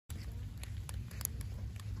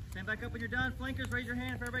Stand back up when you're done. Flankers, raise your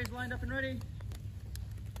hand if everybody's lined up and ready.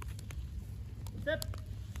 Step.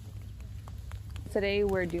 Today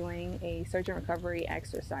we're doing a search and recovery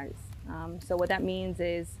exercise. So what that means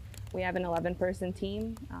is we have an 11-person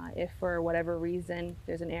team. If for whatever reason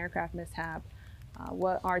there's an aircraft mishap,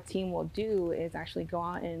 what our team will do is actually go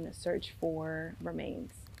out and search for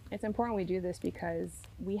remains. It's important we do this because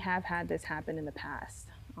we have had this happen in the past.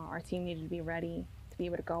 Our team needed to be ready to be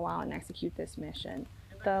able to go out and execute this mission.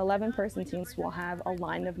 The 11-person teams will have a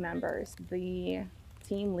line of members. The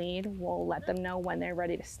team lead will let them know when they're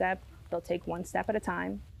ready to step. They'll take one step at a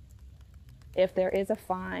time. If there is a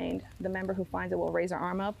find, the member who finds it will raise their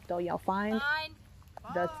arm up. They'll yell find.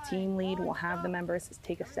 The team lead will have the members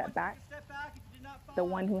take a step back. The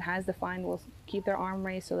one who has the find will keep their arm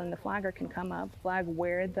raised so then the flagger can come up, flag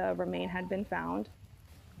where the remain had been found.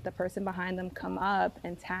 The person behind them come up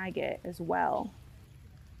and tag it as well.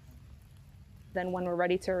 Then when we're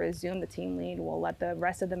ready to resume, the team lead will let the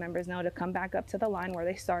rest of the members know to come back up to the line where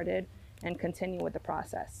they started and continue with the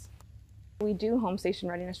process. We do home station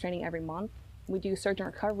readiness training every month. We do search and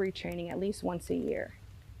recovery training at least once a year.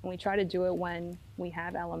 And we try to do it when we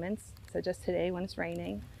have elements, such as today when it's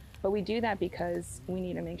raining. But we do that because we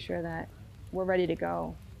need to make sure that we're ready to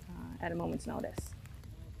go at a moment's notice.